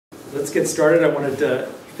let's get started. I wanted to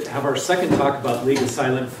have our second talk about League of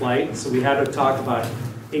Silent Flight. So we had a talk about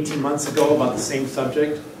 18 months ago about the same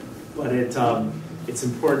subject, but it's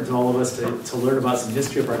important to all of us to learn about some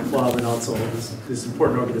history of our club and also this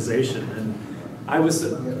important organization. And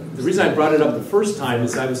the reason I brought it up the first time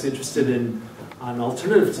is I was interested in an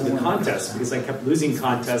alternative to the contest, because I kept losing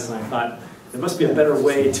contests, and I thought there must be a better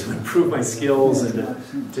way to improve my skills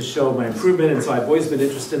and to show my improvement. And so I've always been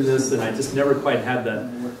interested in this, and I just never quite had the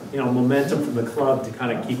momentum from the club to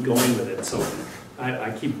kind of keep going with it. So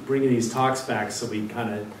I keep bringing these talks back so we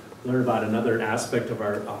kind of learn about another aspect of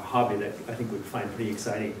our hobby that I think we'd find pretty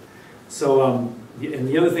exciting. So, and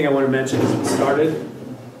the other thing I want to mention as we started,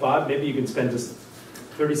 Bob, maybe you can spend just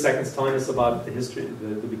 30 seconds telling us about the history,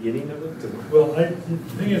 the beginning of it. Well, the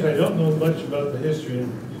thing is, I don't know much about the history.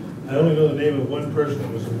 I only know the name of one person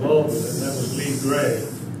that was involved with it, and that was Lee Gray.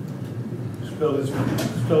 Spelled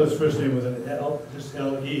his first name with an L, just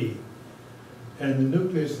L-E. And the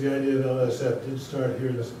nucleus, the idea of LSF, did start here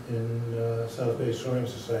in South Bay Soaring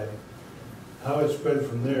Society. How it spread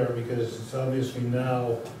from there, because it's obviously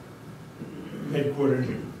now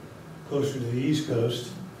headquartered closer to the East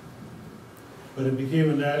Coast, but it became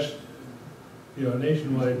a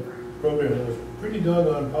nationwide program that was pretty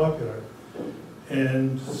doggone popular.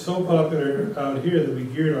 And so popular out here that we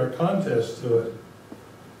geared our contest to it,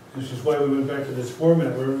 which is why we went back to this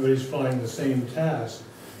format where everybody's flying the same task.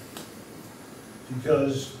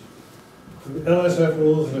 Because the LSF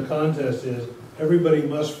rules in a contest is everybody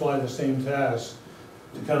must fly the same task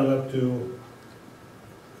to count up to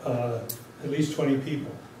at least 20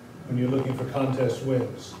 people when you're looking for contest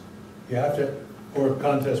wins. You have to, or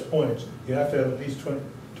contest points, you have to have at least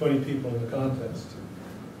 20 people in the contest.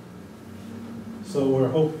 So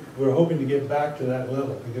we're hoping to get back to that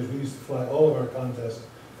level, because we used to fly all of our contests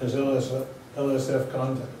as LSF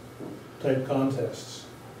type contests.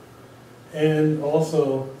 And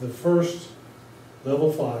also the first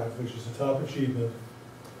level 5, which is the top achievement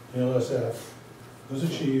in LSF, was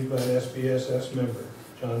achieved by an SBSS member,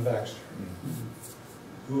 John Baxter,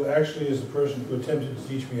 who actually is the person who attempted to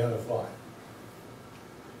teach me how to fly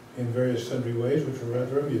in various sundry ways, which were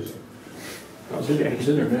rather amusing. It's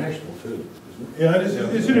international too, isn't it? Yeah,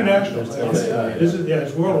 it's international.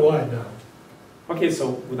 It's worldwide now. Okay, so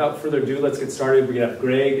without further ado, let's get started. We're going to have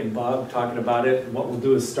Greg and Bob talking about it. And what we'll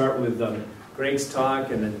do is start with Greg's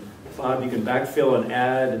talk, and then Bob, you can backfill and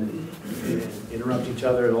add and interrupt each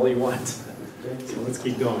other and all you want. So let's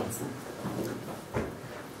keep going.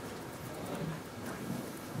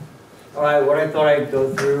 All right, what I thought I'd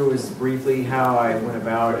go through was briefly how I went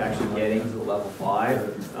about actually getting to the level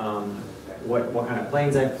 5, what kind of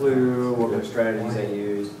planes I flew, what kind of strategies I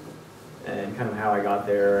used, and kind of how I got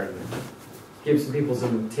there, and give some people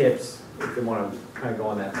some tips if they want to kind of go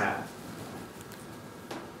on that path.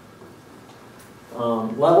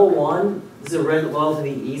 Level 1, this is a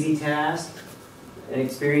relatively easy task. An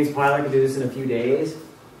experienced pilot can do this in a few days.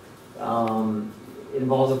 It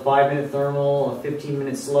involves a 5-minute thermal, a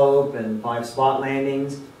 15-minute slope, and 5 spot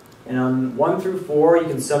landings. And on 1 through 4, you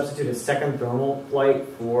can substitute a second thermal flight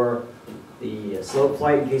for the slope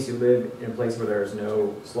flight in case you live in a place where there is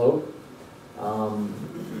no slope.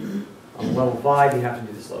 On level 5, you have to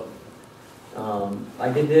do the slope. I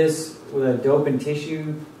did this with a dope and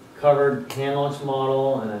tissue covered hand launch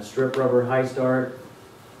model and a strip rubber high start.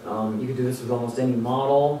 You could do this with almost any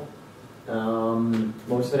model.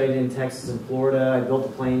 Most of it I did in Texas and Florida. I built a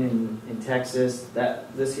plane in Texas.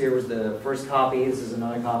 This here was the first copy. This is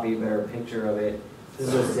another copy, a better picture of it. This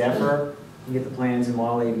is a Zephyr. You can get the plans in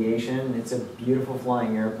Model Aviation. It's a beautiful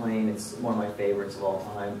flying airplane. It's one of my favorites of all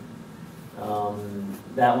time.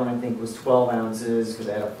 That one I think was 12 ounces because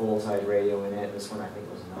I had a full-size radio in it. This one I think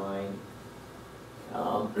was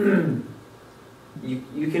 9.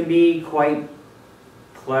 You can be quite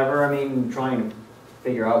clever. I mean, trying to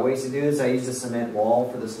figure out ways to do this. I used a cement wall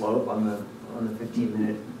for the slope on the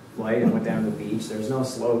 15-minute flight and went down to the beach. There's no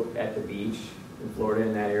slope at the beach in Florida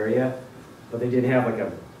in that area, but they did have like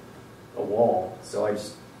a wall. So I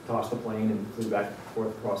just tossed the plane and flew back and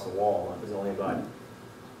forth across the wall. It was only about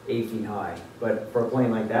 8 feet high, but for a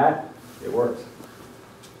plane like that, it worked.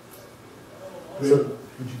 So,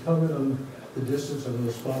 would you comment on the distance of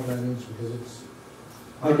those spot landings, because it's...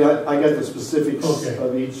 I got the specifics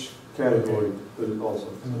of each category, but it also.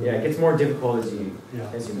 Yeah, it gets more difficult as you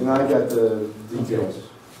And I got the details.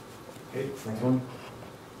 Okay, next one.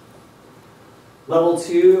 Level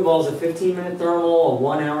 2 involves a 15-minute thermal, a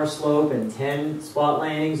 1-hour slope, and 10 spot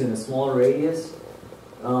landings in a smaller radius.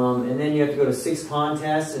 And then you have to go to 6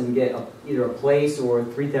 contests and get either a place or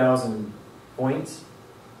 3,000 points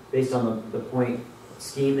based on the point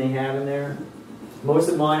scheme they have in there. Most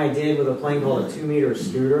of mine I did with a plane called a 2-meter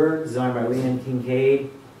scooter, designed by Leanne Kincaid.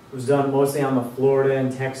 It was done mostly on the Florida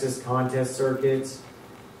and Texas contest circuits.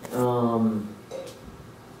 It's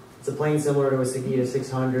a plane similar to a Sakita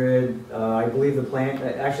 600. I believe the plan,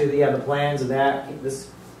 actually, yeah, the plans of that,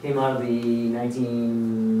 this came out of the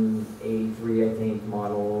 1983, I think,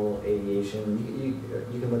 model aviation.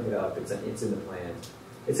 You can look it up, it's in the plans.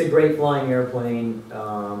 It's a great flying airplane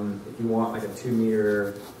if you want like a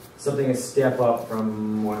 2-meter, something a step up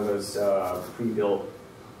from one of those pre-built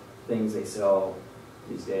things they sell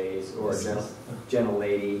these days, or a gentle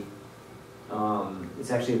lady.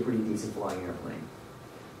 It's actually a pretty decent flying airplane.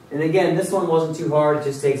 And again, this one wasn't too hard, it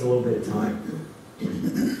just takes a little bit of time.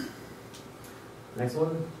 Next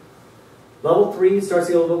one. Level 3 starts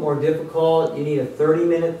to get a little bit more difficult. You need a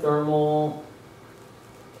 30-minute thermal,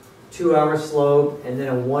 2-hour slope, and then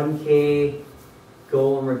a 1K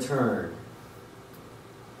goal and return.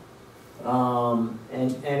 And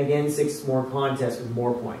again, 6 more contests with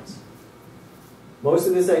more points. Most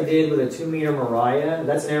of this I did with a 2-meter Mariah.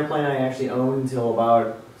 That's an airplane I actually owned until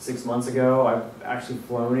about 6 months ago. I've actually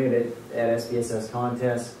flown it at SBSS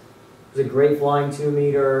contests. It was a great flying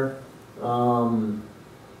 2-meter.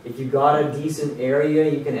 If you've got a decent area,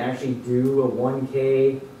 you can actually do a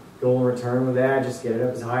 1K goal and return with that. Just get it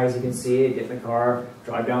up as high as you can see it, get in the car,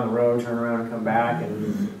 drive down the road, turn around and come back,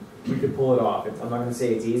 and you could pull it off. I'm not going to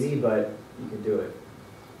say it's easy, but you can do it.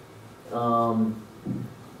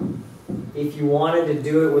 If you wanted to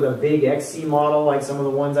do it with a big XC model like some of the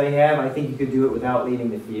ones I have, I think you could do it without leaving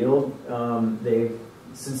the field.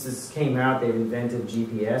 Since this came out, they've invented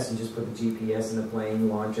GPS. You just put the GPS in the plane,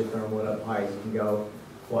 launch it, thermal it up high as you can go.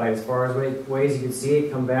 Fly as far as ways you can see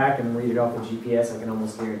it, come back and read it off the GPS. I can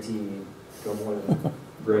almost guarantee you go more than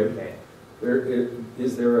Great. okay.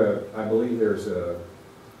 I believe there's a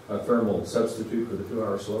thermal substitute for the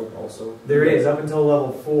 2-hour slope also? There is, up until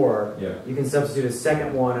level 4. Yeah. You can substitute a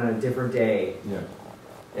second one on a different day. Yeah.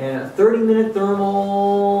 And a 30-minute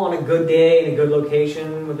thermal on a good day in a good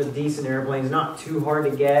location with a decent airplane is not too hard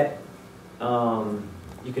to get.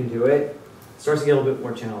 You can do it. It starts to get a little bit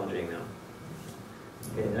more challenging though.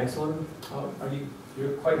 Okay, the next one.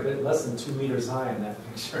 You're quite a bit less than 2 meters high in that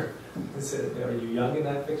picture. Are you young in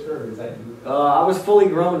that picture, or is that you? I was fully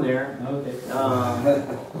grown there. Okay.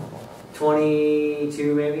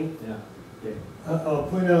 22 maybe. Yeah. I'll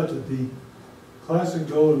point out that the classic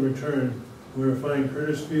goal and return, we were flying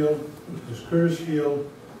Curtis Field, there's Curtis Field,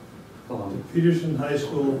 to Peterson High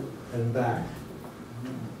School, and back.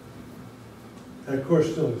 That course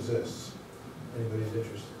still exists, if anybody's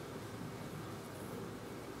interested.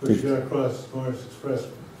 But you got to cross Morris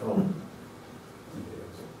Expressway. Oh.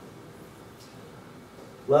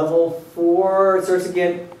 Level 4, it starts to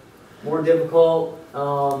get more difficult.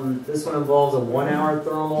 This one involves a 1-hour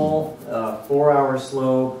thermal, 4-hour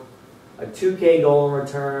slope, a 2K goal and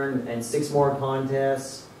return, and 6 more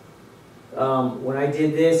contests. When I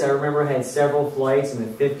did this, I remember I had several flights in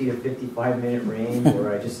the 50 to 55 minute range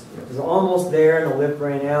where I just was almost there and the lift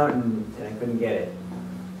ran out and I couldn't get it.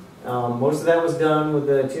 Most of that was done with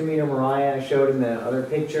the 2-meter Mariah I showed in the other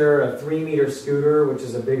picture, a 3-meter scooter, which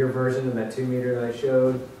is a bigger version of that 2-meter that I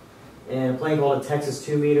showed, and a plane called a Texas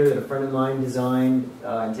 2-meter that a friend of mine designed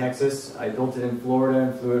in Texas. I built it in Florida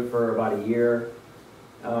and flew it for about a year.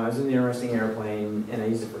 It was an interesting airplane, and I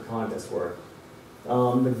used it for contest work.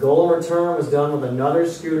 The goal and return was done with another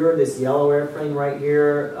scooter, this yellow airplane right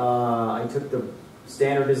here. I took the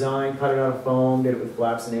standard design, cut it out of foam, did it with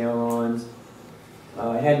flaps and ailerons.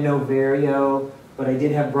 It had no Vario, but I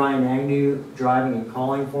did have Brian Agnew driving and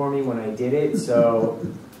calling for me when I did it, so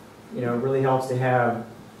it really helps to have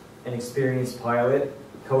an experienced pilot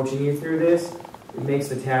coaching you through this. It makes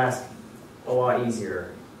the task a lot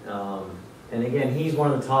easier. And again, he's one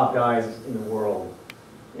of the top guys in the world,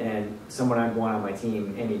 and someone I'd want on my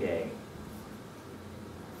team any day.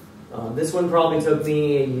 This one probably took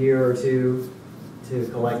me a year or two to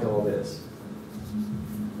collect all this.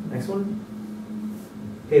 Next one.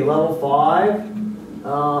 Okay, level 5.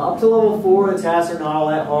 Up to level 4, the tasks are not all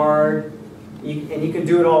that hard. And you can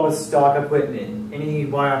do it all with stock equipment. Anything you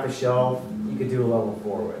buy off the shelf, you could do a level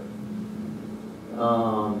 4 with.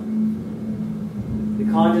 The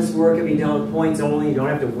contest work can be done with points only. You don't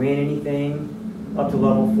have to win anything up to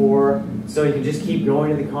level 4. So you can just keep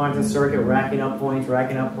going to the contest circuit, racking up points,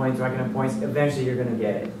 racking up points, racking up points. Eventually you're going to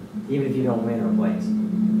get it, even if you don't win or place.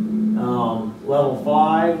 Level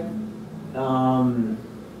 5.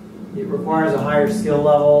 It requires a higher skill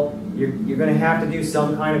level. You're going to have to do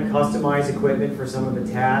some kind of customized equipment for some of the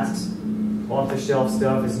tasks. Off-the-shelf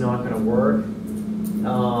stuff is not going to work.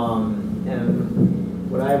 And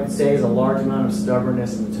what I would say is a large amount of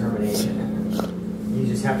stubbornness and determination.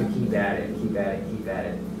 just have to keep at it, keep at it, keep at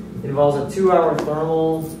it. It involves a 2-hour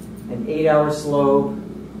thermal, an 8-hour slope,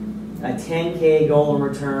 a 10K goal and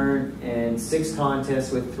return, and 6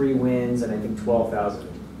 contests with 3 wins, and I think 12,000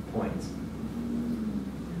 points.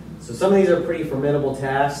 So some of these are pretty formidable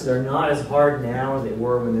tasks. They're not as hard now as they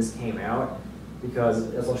were when this came out,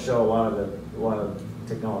 because as I'll show, a lot of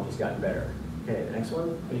technology's gotten better. Okay, the next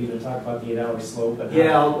one. Are you going to talk about the 8-hour slope? And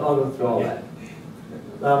Yeah, I'll go through all that.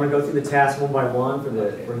 I'm going to go through the tasks one by one for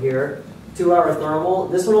here. 2-hour thermal.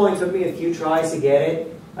 This one only took me a few tries to get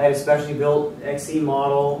it. I had a specially built XC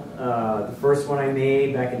model. The first one I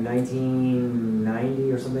made back in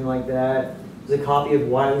 1990 or something like that. It was a copy of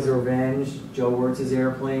Wiley's Revenge, Joe Wirtz's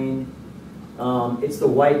airplane. It's the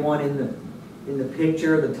white one in the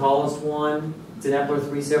picture, the tallest one. It's an Epler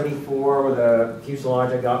 374 with a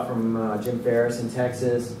fuselage I got from Jim Ferris in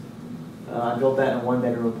Texas. I built that in a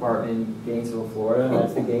 1-bedroom apartment in Gainesville, Florida.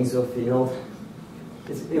 That's the Gainesville field.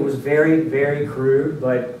 It was very, very crude,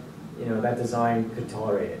 but you know that design could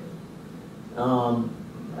tolerate it.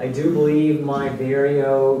 I do believe my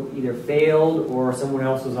Vario either failed or someone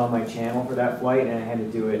else was on my channel for that flight, and I had to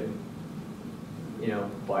do it, you know,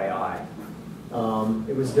 by eye.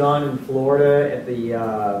 It was done in Florida at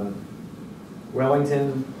the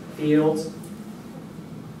Wellington Fields.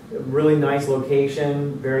 A really nice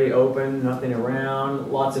location, very open, nothing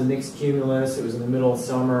around, lots of mixed cumulus. It was in the middle of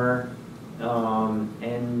summer,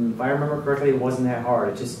 and if I remember correctly, it wasn't that hard.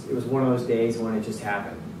 It was one of those days when it just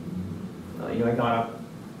happened. You know, I got up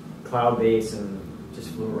cloud base and just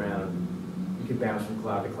flew around. You could bounce from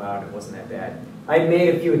cloud to cloud. It wasn't that bad. I'd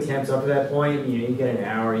made a few attempts up to that point. You know, you get an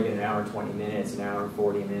hour and 20 minutes, an hour and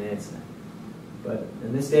 40 minutes. But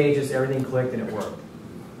in this day, just everything clicked and it worked.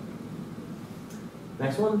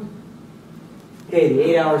 Next one. Okay, the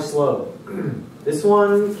 8-hour slope. This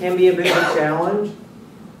one can be a bit of a challenge.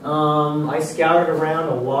 I scouted around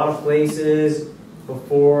a lot of places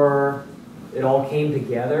before it all came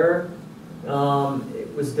together.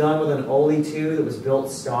 It was done with an Ole 2 that was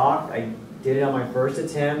built stock. I did it on my first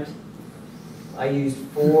attempt. I used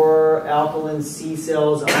 4 alkaline C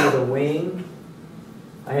cells under the wing.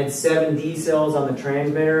 I had 7 D cells on the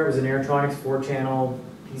transmitter. It was an Airtronics 4-channel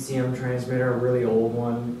PCM transmitter, a really old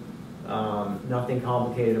one. Nothing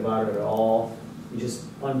complicated about it at all. You just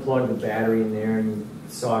unplug the battery in there and you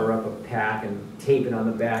solder up a pack and tape it on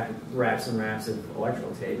the back, wraps and wraps of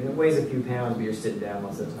electrical tape. And it weighs a few pounds, but you're sitting down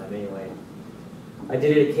most of the time anyway. I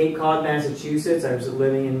did it at Cape Cod, Massachusetts. I was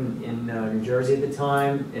living in New Jersey at the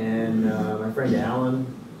time, and my friend Alan,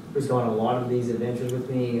 who's gone on a lot of these adventures with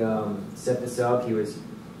me, set this up. He was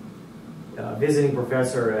a visiting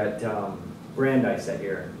professor at Brandeis that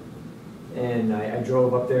year. And I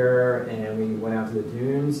drove up there, and we went out to the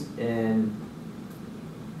dunes, and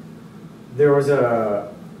there was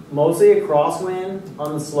mostly a crosswind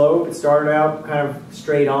on the slope. It started out kind of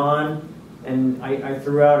straight on, and I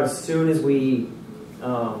threw out as soon as we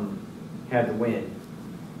had the wind.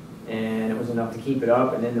 And it was enough to keep it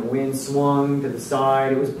up, and then the wind swung to the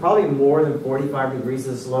side. It was probably more than 45 degrees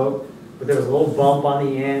to the slope, but there was a little bump on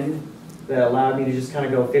the end that allowed me to just kind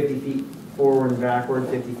of go 50 feet forward and backward,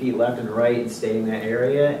 50 feet left and right, and stay in that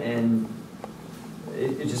area, and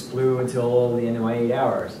it just flew until the end of my 8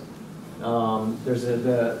 hours. There's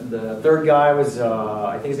the third guy was,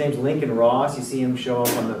 I think his name's Lincoln Ross. You see him show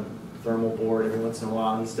up on the thermal board every once in a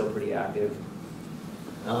while. He's still pretty active.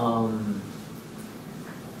 You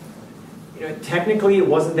know, technically it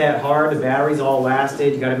wasn't that hard. The batteries all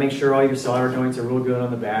lasted. You got to make sure all your solder joints are real good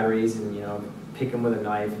on the batteries, and you know, pick them with a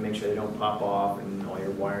knife and make sure they don't pop off, and all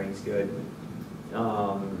your wiring's good.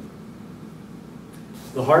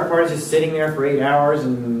 The hard part is just sitting there for 8 hours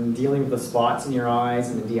and dealing with the spots in your eyes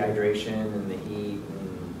and the dehydration and the heat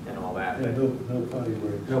and all that. Yeah, no potty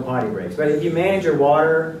breaks. No potty breaks. But if you manage your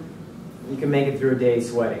water, you can make it through a day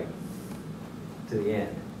sweating to the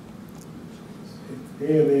end.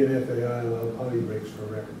 AMA and FAI allow potty breaks for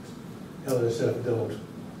records. LSF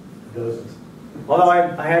doesn't. Although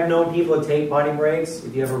I have known people that take potty breaks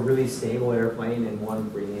if you have a really stable airplane and one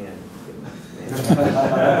free hand.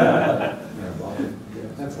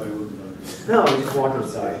 That's why I wouldn't know. No, we just walk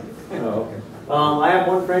outside. Oh, okay. I have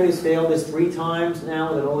one friend who's failed this 3 times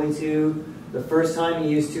now with an Ole 2. The first time he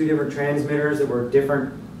used 2 different transmitters that were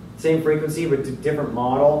different, same frequency but different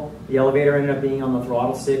model. The elevator ended up being on the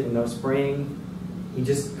throttle stick with no spring. He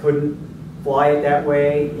just couldn't fly it that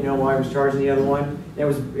way, you know, while I was charging the other one.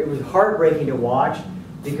 And it was heartbreaking to watch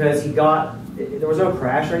because there was no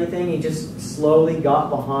crash or anything. He just slowly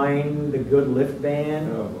got behind the good lift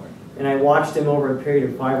band. Oh, boy. And I watched him over a period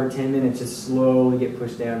of 5 or 10 minutes just slowly get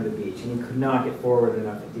pushed down to the beach. And he could not get forward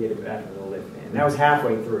enough to get it back to the lift band. And that was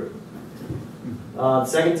halfway through. The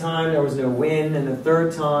second time there was no wind, and the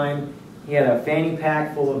third time he had a fanny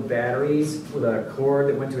pack full of batteries with a cord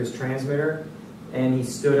that went to his transmitter, and he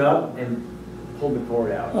stood up and pulled the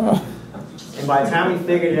cord out. And by the time he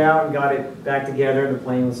figured it out and got it back together, the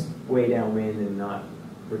plane was way downwind and not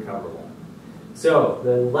recoverable. So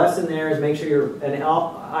the lesson there is make sure you're, and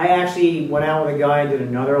I actually went out with a guy and did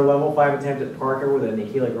another level 5 attempt at Parker with an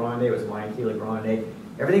Aquila Grande. It was my Aquila Grande.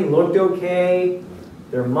 Everything looked okay.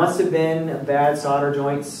 There must have been a bad solder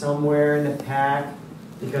joint somewhere in the pack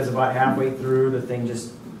because about halfway through the thing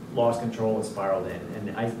just lost control and spiraled in. And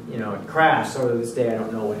it crashed. So to this day I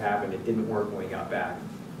don't know what happened. It didn't work when we got back.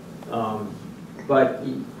 But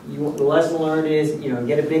the lesson learned is,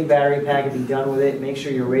 get a big battery pack and be done with it. Make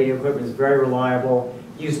sure your radio equipment is very reliable.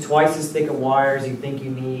 Use twice as thick of wires you think you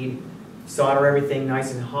need. Solder everything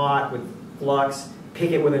nice and hot with flux.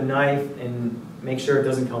 Pick it with a knife and make sure it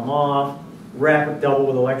doesn't come off. Wrap it double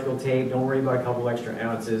with electrical tape. Don't worry about a couple extra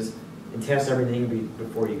ounces. And test everything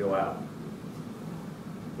before you go out.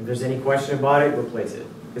 If there's any question about it, replace it.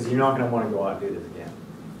 Because you're not going to want to go out and do this again.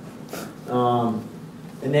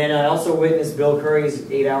 And then I also witnessed Bill Curry's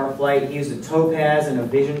 8-hour flight. He used a Topaz and a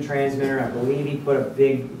Vision transmitter. I believe he put a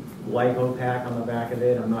big LiPo pack on the back of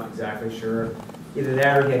it. I'm not exactly sure. Either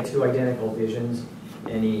that or he had 2 identical Visions,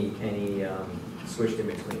 and he switched in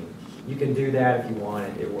between. You can do that if you want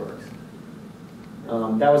it. It works.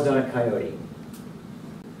 That was done at Coyote.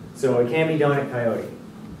 So it can be done at Coyote.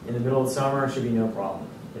 In the middle of the summer, it should be no problem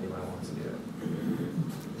if anyone wants to do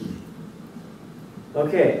it.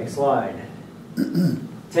 Okay, next slide.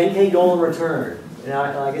 10K goal in return. And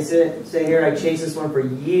like I said, say here, I chased this one for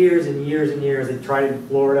years and years and years. I tried it in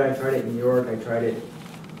Florida, I tried it in New York, I tried it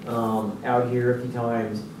out here a few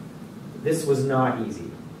times. This was not easy.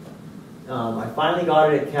 I finally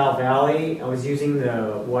got it at Cal Valley. I was using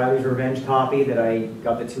the Wiley's Revenge copy that I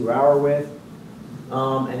got the 2-hour with.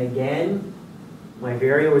 And again, my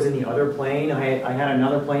Vario was in the other plane. I had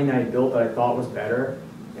another plane that I built that I thought was better.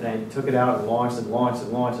 And I took it out and launched and launched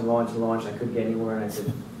and launched and launched and launched. I couldn't get anywhere, and I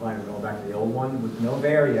said, fine, I'm going back to the old one with no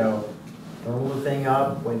Vario. Thermaled the thing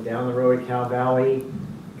up, went down the road at Cal Valley,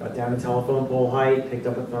 got down to telephone pole height, picked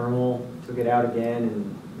up a thermal, took it out again,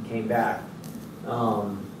 and came back.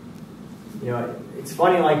 It's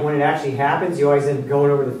funny, like when it actually happens, you always end up going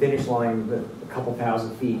over the finish line with a couple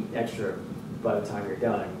thousand feet extra by the time you're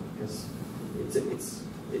done, because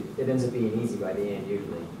it ends up being easy by the end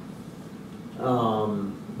usually.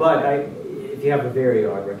 But if you have a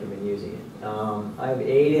Vario, I'd recommend using it. I've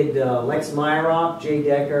aided Lex Myrock, Jay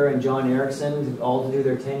Decker, and John Erickson all to do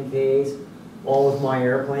their 10Ks, all with my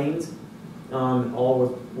airplanes, all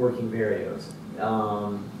with working Varios.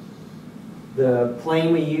 The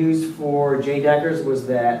plane we used for Jay Decker's was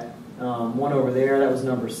that one over there. That was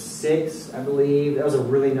number 6, I believe. That was a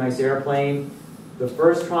really nice airplane. The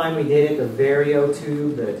first time we did it, the Vario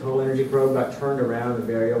tube, the total energy probe, got turned around.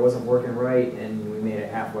 The Vario wasn't working right, and we made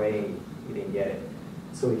it halfway, and we didn't get it.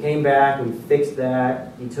 So we came back, we fixed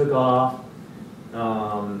that. He took off,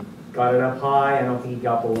 got it up high. I don't think he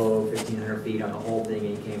got below 1,500 feet on the whole thing,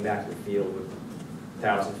 and he came back to the field with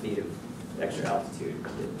 1,000 feet of extra altitude.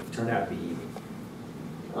 It turned out to be easy.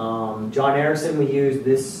 John Erickson, we used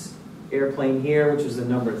this airplane here, which was the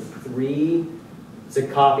number 3. It's a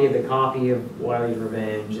copy of Wiley's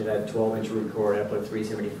Revenge. It had 12-inch root core, it put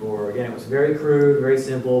 374. Again, it was very crude, very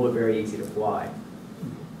simple, but very easy to fly.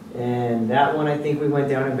 And that one, I think we went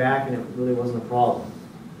down and back, and it really wasn't a problem.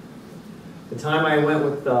 The time I went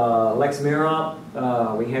with Lex Mirop,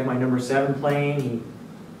 we had my number 7 plane. He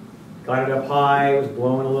got it up high, it was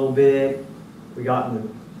blowing a little bit. We got in the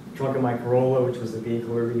trunk of my Corolla, which was the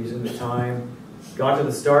vehicle we were using at the time. Got to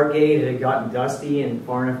the start gate, it had gotten dusty and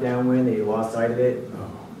far enough downwind that he lost sight of it,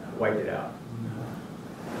 wiped it out.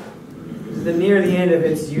 Near the end of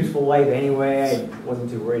its useful life anyway, I wasn't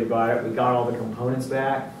too worried about it. We got all the components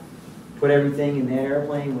back, put everything in that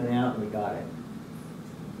airplane, went out, and we got it.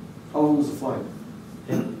 How long was the flight?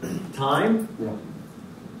 And time? Yeah.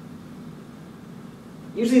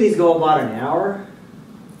 Usually these go about an hour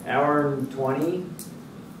and 20.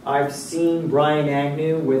 I've seen Brian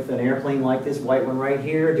Agnew with an airplane like this white one right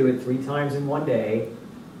here do it 3 times in one day.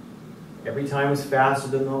 Every time was faster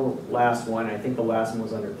than the last one. I think the last one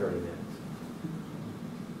was under 30 minutes.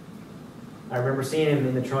 I remember seeing him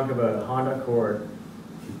in the trunk of a Honda Accord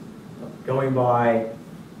going by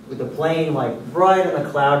with the plane like right on the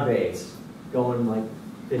cloud base, going like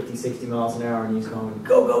 50, 60 miles an hour, and he's going,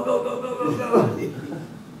 go, go, go, go, go, go,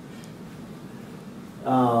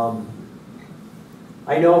 go.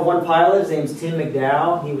 I know of one pilot, his name's Tim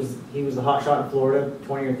McDowell. He was the hot shot in Florida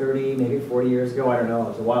 20 or 30, maybe 40 years ago, I don't know, it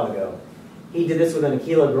was a while ago. He did this with an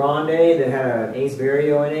Aquila Grande that had an Ace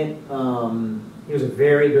Vario in it. He was a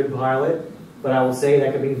very good pilot, but I will say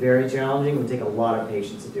that could be very challenging. It would take a lot of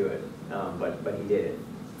patience to do it, but he did it.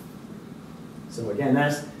 So again,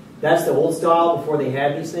 that's the old style before they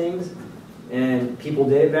had these things, and people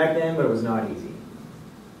did it back then, but it was not easy.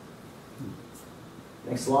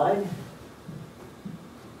 Next slide.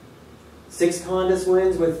 6 contests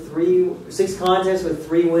with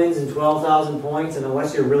 3 wins and 12,000 points, and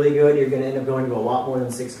unless you're really good, you're going to end up going to a lot more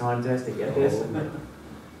than 6 contests to get this.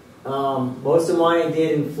 Most of mine I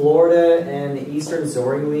did in Florida and the Eastern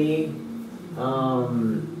Soaring League.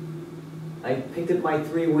 I picked up my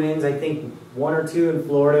 3 wins, I think 1 or 2 in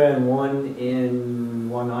Florida and 1 in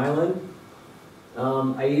Long Island.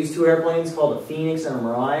 I used 2 airplanes called a Phoenix and a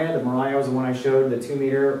Mariah. The Mariah was the one I showed, the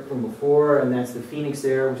 2-meter from before, and that's the Phoenix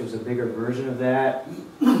there, which was a bigger version of that.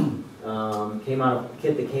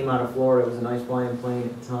 Kit that came out of Florida. It was a nice flying plane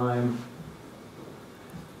at the time.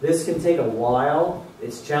 This can take a while.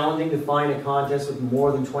 It's challenging to find a contest with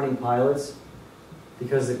more than 20 pilots,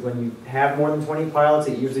 because when you have more than 20 pilots,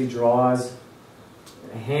 it usually draws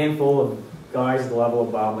a handful of guys at the level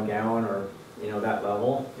of Bob McGowan, or that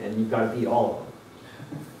level, and you've got to beat all of them.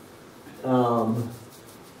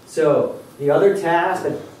 So the other tasks,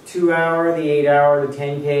 the 2-hour, the 8-hour, the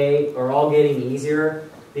 10K, are all getting easier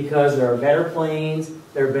because there are better planes,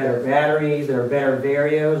 there are better batteries, there are better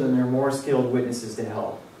Varios, and there are more skilled witnesses to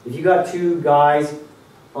help. If you got 2 guys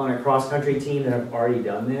on a cross-country team that have already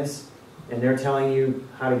done this, and they're telling you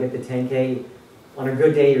how to get the 10K, on a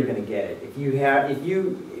good day you're going to get it. If you have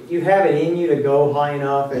it in you to go high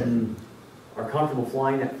enough and are comfortable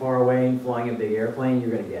flying that far away and flying a big airplane,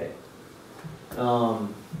 you're going to get it.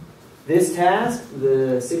 This task,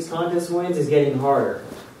 the 6 contest wins, is getting harder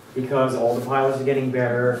because all the pilots are getting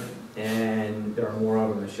better and there are more of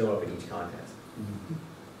them that show up in each contest.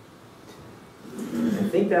 I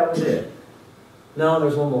think that was it. No,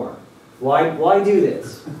 there's one more. Why do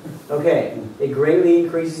this? Okay, it greatly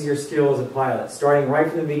increases your skill as a pilot, starting right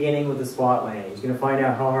from the beginning with the spot landing. You're going to find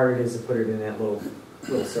out how hard it is to put it in that little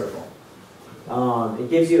circle. It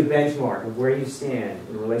gives you a benchmark of where you stand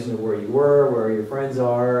in relation to where you were, where your friends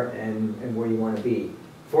are, and where you want to be.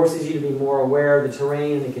 Forces you to be more aware of the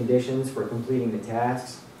terrain and the conditions for completing the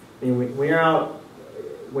tasks. I mean,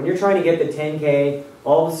 when you're trying to get the 10K,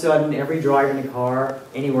 all of a sudden every drive in a car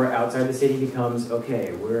anywhere outside the city becomes,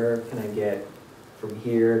 okay, where can I get from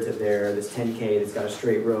here to there, this 10K that's got a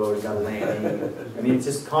straight road, it's got a landing. I mean, it's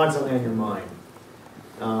just constantly on your mind.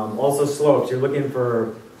 Also slopes, you're looking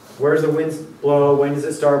for where's the wind blow, when does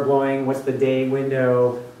it start blowing, what's the day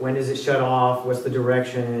window, when does it shut off, what's the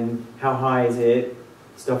direction, how high is it,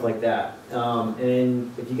 stuff like that.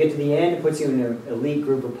 And if you get to the end, it puts you in an elite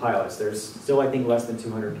group of pilots. There's still, I think, less than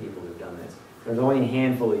 200 people who've done this. There's only a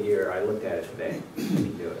handful a year. I looked at it today. You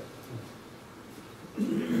can do it.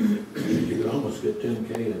 You could almost get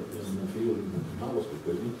 10K in the field in Hollister,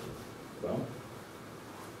 couldn't you? Well,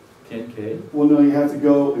 10K? Well, no, you have to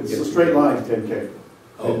go, it's a straight line, 10K.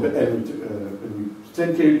 Oh, And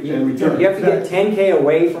 10K and return. You have to get 10K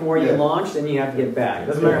away from where you launched, and you have to get back. It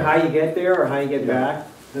doesn't matter how you get there or how you get back.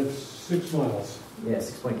 That's 6 miles. Yeah,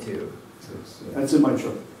 6.2. That's in my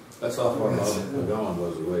truck. that's how far McGowan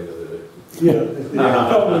was away to the... Yeah, it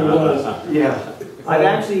probably was. Yeah. I've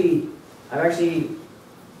actually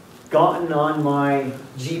gotten on my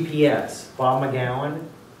GPS, Bob McGowan,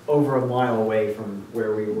 over a mile away from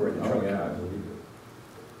where we were in the truck. Oh, yeah, I believe it.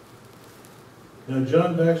 Now,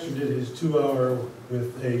 John Baxter did his 2-hour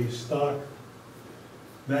with a stock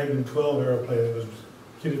Magnum 12 airplane that was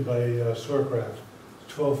kitted by Soarcraft.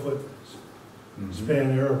 12-foot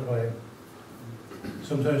span airplane,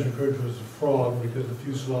 sometimes referred to as a frog because the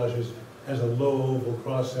fuselage has a low oval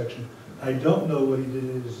cross section. I don't know what he did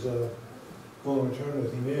his full return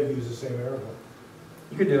with. He may have used the same airplane.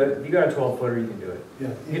 You could do it. If you got a 12-footer, you can do it. Yeah,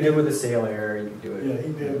 You can do it with a Sail Air. You can do it. Yeah,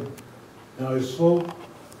 he did. Now his slope,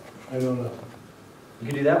 I don't know. You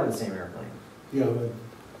can do that with the same airplane. Yeah, but,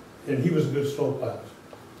 and he was a good slope pilot.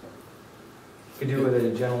 You can do it with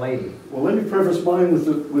a Gentle Lady. Well, let me preface mine with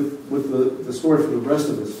the story for the rest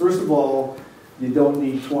of us. First of all, you don't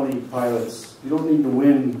need 20 pilots. You don't need to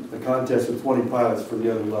win the contest with 20 pilots for the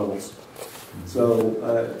other levels.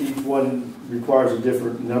 So each one requires a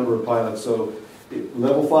different number of pilots. So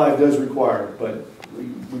level 5 does require it, but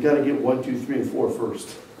we got to get 1, 2, 3, and 4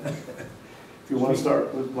 first. If you want to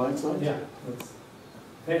start with line slides? Yeah.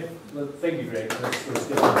 Thank you, Greg. That's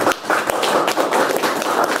good.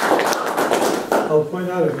 I'll point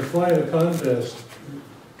out, if you fly in a contest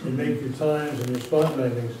and make your times and your spot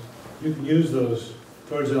landings, you can use those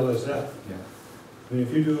towards LSF. Yeah. I mean,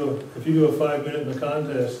 if you do a 5 minute in a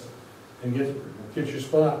contest and get your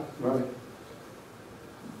spot. Right.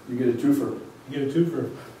 You get a twofer. You get a twofer.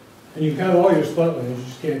 And you count all your spot lanes, you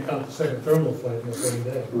just can't count the second thermal flight in the same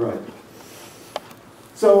day. Right.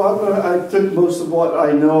 So I took most of what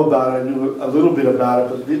I know about it. I knew a little bit about it,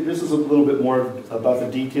 but this is a little bit more about the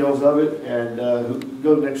details of it. And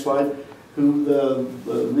go to the next slide. Who the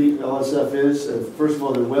LSF is. First of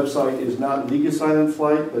all, their website is not League of Silent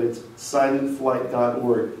Flight, but it's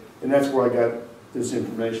silentflight.org. And that's where I got this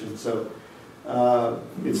information. So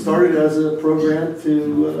it started as a program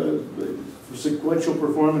to for sequential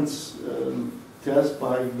performance test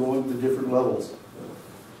by going to different levels.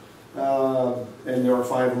 And there are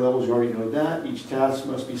 5 levels, you already know that. Each task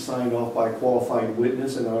must be signed off by a qualified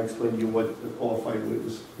witness, and I'll explain to you what a qualified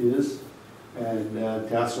witness is. And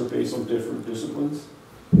tasks are based on different disciplines.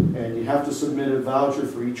 And you have to submit a voucher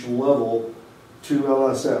for each level to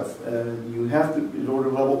LSF. And you have to, in order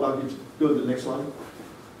to level, I'll go to the next slide.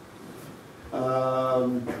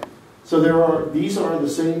 So these are the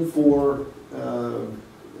same for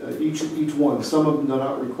each one. Some of them do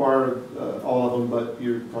not require all of them, but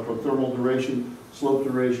you're talking about thermal duration, slope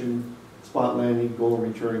duration, spot landing, goal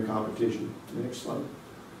return, and competition. Next slide.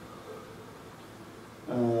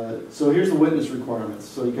 So here's the witness requirements.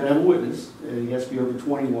 So you can have a witness, and he has to be over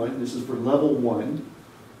 21. This is for level 1,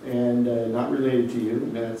 and not related to you.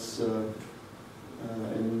 And that's not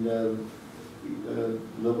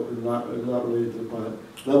related to the pilot.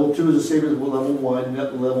 Level 2 is the same as level 1.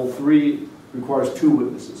 Level 3 requires 2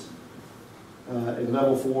 witnesses, and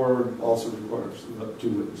level 4 also requires 2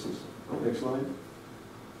 witnesses. Next slide.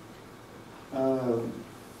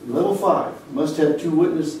 Level 5 must have 2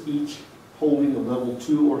 witnesses each holding a level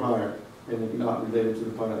 2 or higher, and if not related to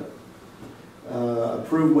the pilot.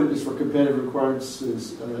 Approved witness for competitive requirements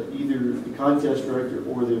is either the contest director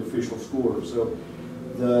or the official scorer. So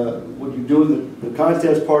when you're doing the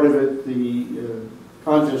contest part of it, the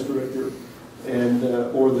contest director and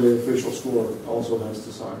or the official scorer also has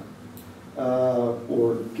to sign,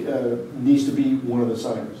 or needs to be one of the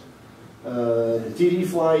signers. The TD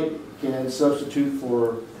flight can substitute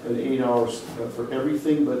for an 8 hours for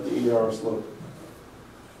everything but the 8-hour slope.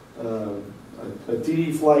 A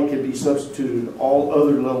TD flight can be substituted in all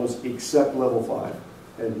other levels except level 5.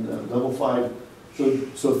 And level 5,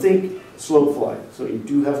 so think slope flight. So you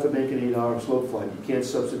do have to make an 8-hour slope flight. You can't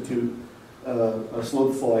substitute a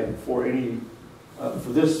slope flight for any, for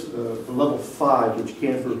level 5, which you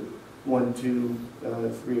can for 1, 2,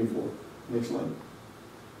 3, and 4. Next slide.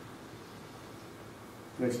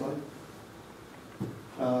 Next slide.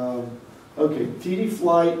 Okay, TD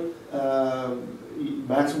flight,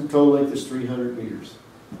 maximum tow length is 300 meters.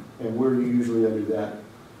 And we're usually under that.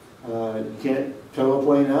 You can't tow a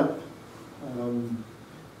plane up. And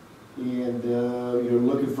you're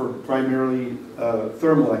looking for primarily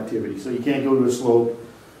thermal activity. So you can't go to a slope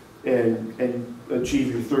and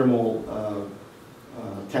achieve your thermal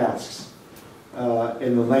tasks.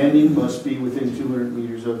 And the landing must be within 200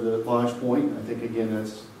 meters of the launch point. I think, again,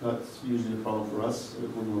 that's usually a problem for us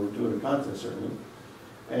when we're doing a contest, certainly.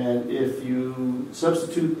 And if you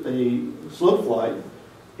substitute a slope flight,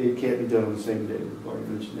 it can't be done on the same day. We've already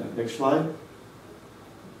mentioned that. Next slide.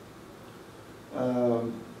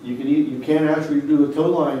 You can actually do a tow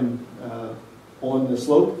line on the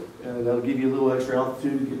slope. That'll give you a little extra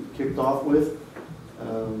altitude to get kicked off with.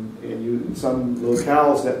 And some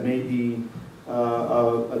locales that may be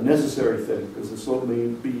a necessary thing, because the slope may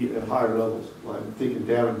be at higher levels. I'm thinking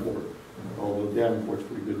Davenport, although Davenport's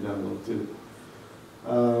pretty good down low too.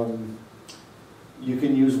 You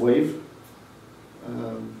can use wave,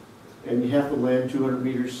 and you have to land 200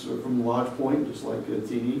 meters from the launch point, just like a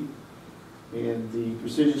TD. And the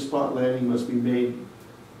precision spot landing must be made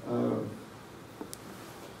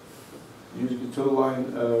using a tow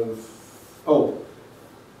line of,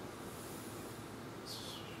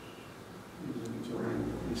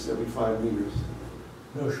 75 meters.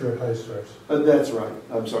 No short high starts. That's right.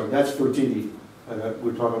 I'm sorry. That's for TD.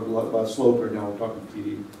 We're talking a lot about slope right now. We're talking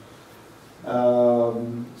TD.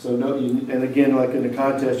 So no, and again, like in a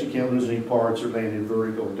contest, you can't lose any parts or land in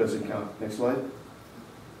vertical. It doesn't count. Next slide.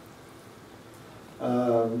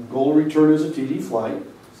 Goal return is a TD flight,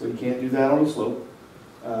 so you can't do that on the slope.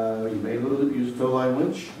 You may use a tow line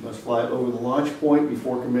winch. You must fly over the launch point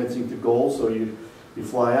before commencing to goal. So you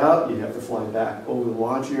fly out, you have to fly back over the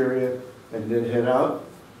launch area and then head out.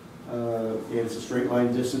 And it's a straight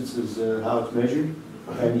line distance is how it's measured.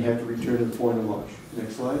 And you have to return to the point of launch.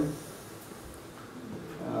 Next slide.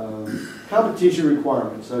 Competition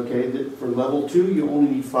requirements. Okay, for level 2, you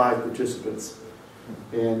only need 5 participants.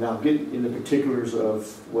 And I'll get into particulars of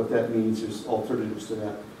what that means. There's alternatives to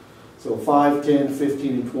that. So 5, 10,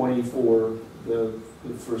 15, and 20 for the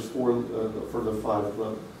first four, for the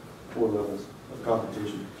four levels of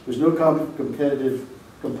competition. There's no competitive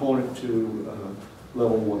component to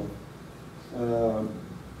level 1.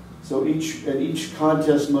 So each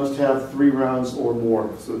contest must have 3 rounds or more.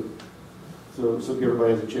 So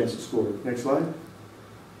everybody has a chance to score. Next slide.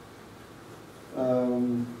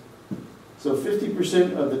 So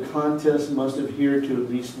 50% of the contest must adhere to at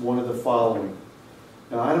least one of the following.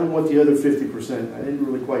 Now, I don't know what the other 50%, I didn't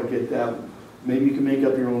really quite get that. Maybe you can make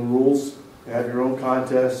up your own rules, have your own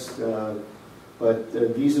contests, but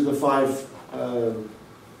these are the 5.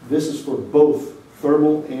 This is for both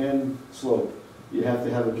thermal and slope. You have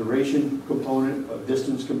to have a duration component, a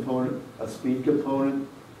distance component, a speed component,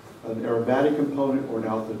 an aerobatic component, or an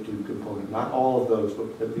altitude component. Not all of those,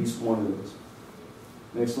 but at least one of those.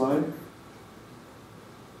 Next slide.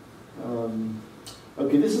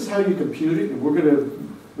 Okay, this is how you compute it. And we're going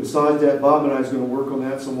to, besides that, Bob and I is going to work on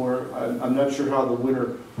that somewhere. I'm not sure how the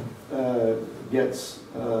winner gets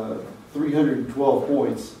 312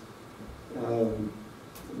 points.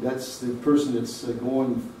 That's the person that's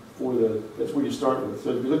going for that's where you start with.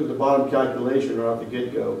 So if you look at the bottom calculation right off the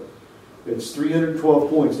get-go, it's 312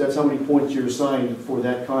 points. That's how many points you're assigned for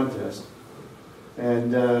that contest.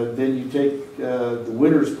 And then you take the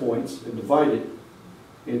winner's points and divide it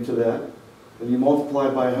into that, and you multiply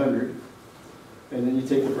by 100, and then you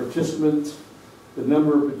take the participant, the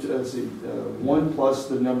number, 1 plus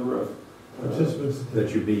the number of Participants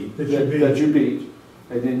That you beat. that that you beat,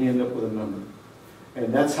 and then you end up with a number.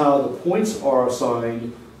 And that's how the points are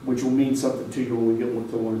assigned, which will mean something to you when we get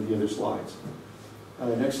to one of the other slides.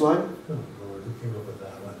 Next slide. Oh, Lord, who came up with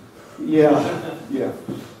that one? Yeah, yeah.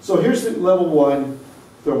 So here's the level 1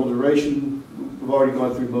 thermal duration. We've already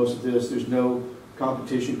gone through most of this. There's no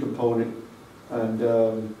competition component, and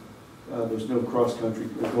there's no cross-country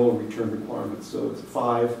goal and return requirements. So it's a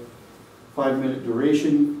 5-minute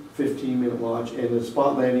duration, 15-minute launch, and the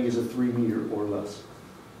spot landing is a 3 meter or less.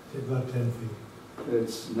 It's about 10 feet.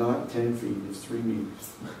 It's not 10 feet, it's 3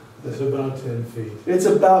 meters. It's about 10 feet. It's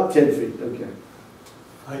about 10 feet, okay.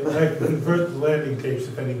 I convert the landing tapes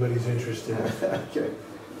if anybody's interested. Okay,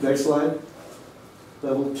 next slide.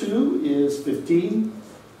 Level 2 is 15,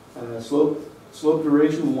 slope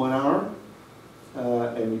duration 1 hour,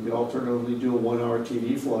 and you can alternatively do a 1 hour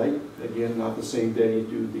TV flight. Again, not the same day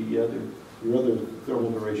you do your other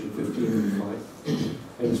thermal duration 15-minute flight.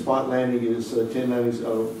 And the spot landing is 10 landings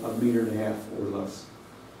of 1.5 meters or less.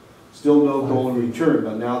 Still no goal and return,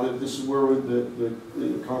 but now that this is where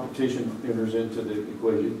the competition enters into the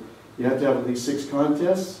equation. You have to have at least 6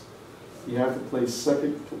 contests. You have to place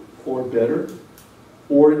second or better,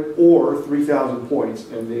 or 3,000 points,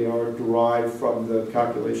 and they are derived from the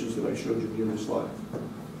calculations that I showed you in the other slide.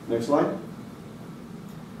 Next slide.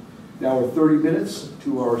 Now we're 30 minutes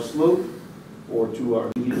to our slope or to our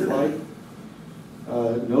TV flight.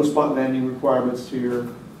 No spot landing requirements here.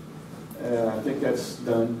 I think that's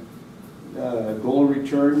done. Goal and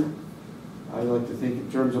return, I like to think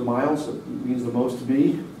in terms of miles. It means the most to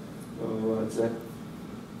me. So it's at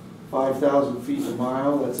 5,000 feet a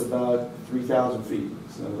mile. That's about 3,000 feet.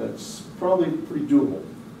 So that's probably pretty doable.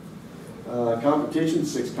 Competition,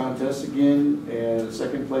 6 contests again, and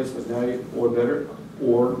second place, but now or better,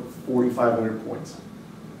 or 4,500 points.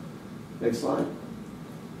 Next slide.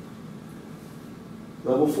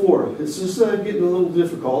 Level 4. This is getting a little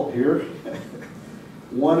difficult here.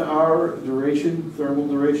 1 hour duration, thermal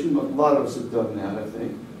duration. A lot of us have done that, I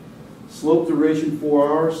think. Slope duration 4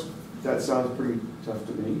 hours. That sounds pretty tough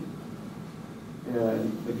to me.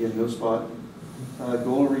 And again, no spot.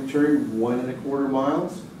 Goal and return 1.25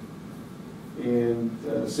 miles.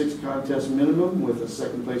 And 6 contests minimum with a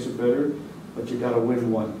second place or better, but you got to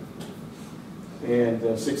win 1.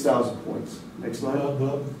 And 6,000 points. Next slide.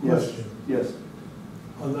 Bob, Yes. question. Yes.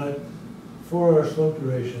 On that 4-hour slope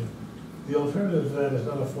duration, the alternative to that is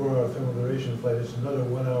not a 4-hour thermal duration flight, it's another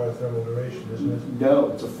 1 hour thermal duration, isn't it?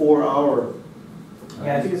 No, it's a 4 hour.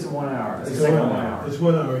 Yeah, I think it's 1 hour. It's It's the second 1 1 hour. hour It's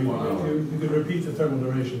 1 hour. hour. You can repeat the thermal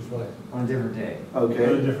duration flight on a different day. on a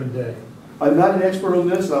Okay. different day. I'm not an expert on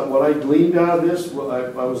this. What I gleaned out of this,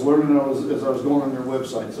 I was learning as I was going on their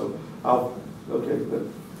website. So okay, but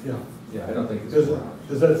Yeah. Yeah, I don't think it's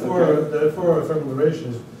Because 4 hours. that 4-hour thermal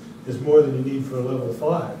duration is more than you need for a level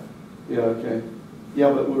 5. yeah, okay.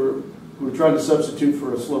 Yeah, but we're trying to substitute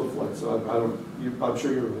for a slope flight, so I'm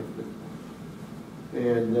sure you're right. But,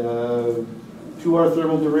 and 2 hour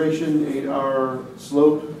thermal duration, 8 hour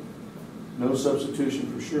slope, no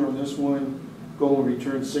substitution for sure on this one. Goal and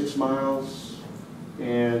return 6 miles,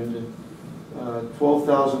 and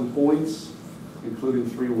 12,000 points, including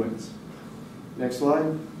 3 wins. Next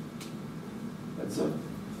slide. So,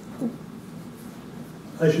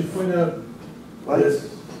 I should point out that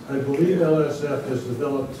I believe LSF has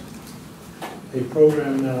developed a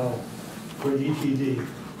program now for ETD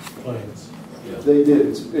planes. they did.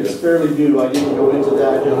 It's fairly new. I didn't go into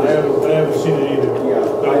that. Yeah, I haven't seen it either. Yeah.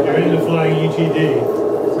 But if you're into flying ETD,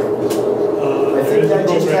 I think that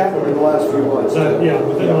just happened in the last few months. Yeah,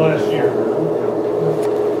 within the last year.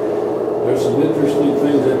 There's some interesting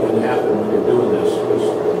things that can happen when you're doing this, because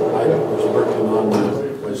I was working on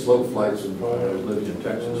my slope flights and I was living in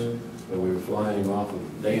Texas, and we were flying off of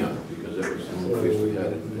dam, because that was the only place we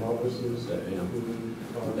had it, dam.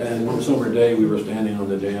 And one summer day, we were standing on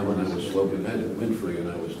the dam and I was sloping, I had it wind free, and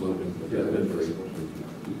I was sloping, wind free,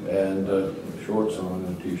 and shorts on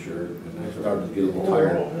and a t-shirt, and I started to get a little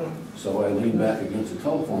tired. So I leaned back against the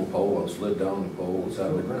telephone pole and slid down the pole and sat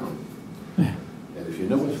on the ground. And if you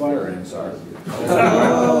know what fire ants are.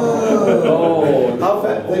 Oh, how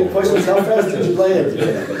fast? The question is, how fast did you land?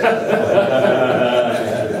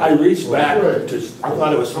 I reached back to, I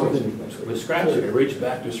thought it was something was scratching. I reached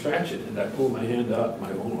back to scratch it, and I pulled my hand out.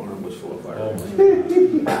 My own arm was full of fire ants.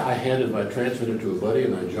 I handed my transmitter to a buddy,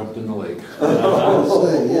 and I jumped in the lake.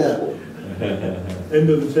 End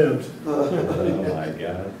of the tent. Oh my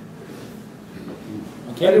God.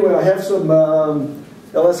 Anyway, I have some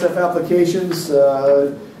LSF applications.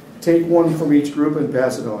 Take one from each group and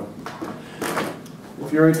pass it on.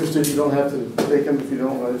 If you're interested, you don't have to take them. If you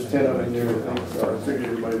don't, there's 10 of them here. So I figured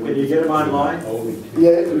everybody would. Can you get them online?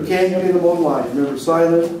 Yeah, you can get them online. Remember,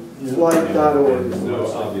 silentflight.org.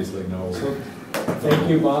 No, obviously no. Thank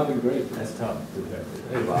you, Bob, and great. That's tough.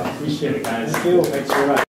 Hey, Bob. Appreciate it, guys. Thank you. Thanks very much.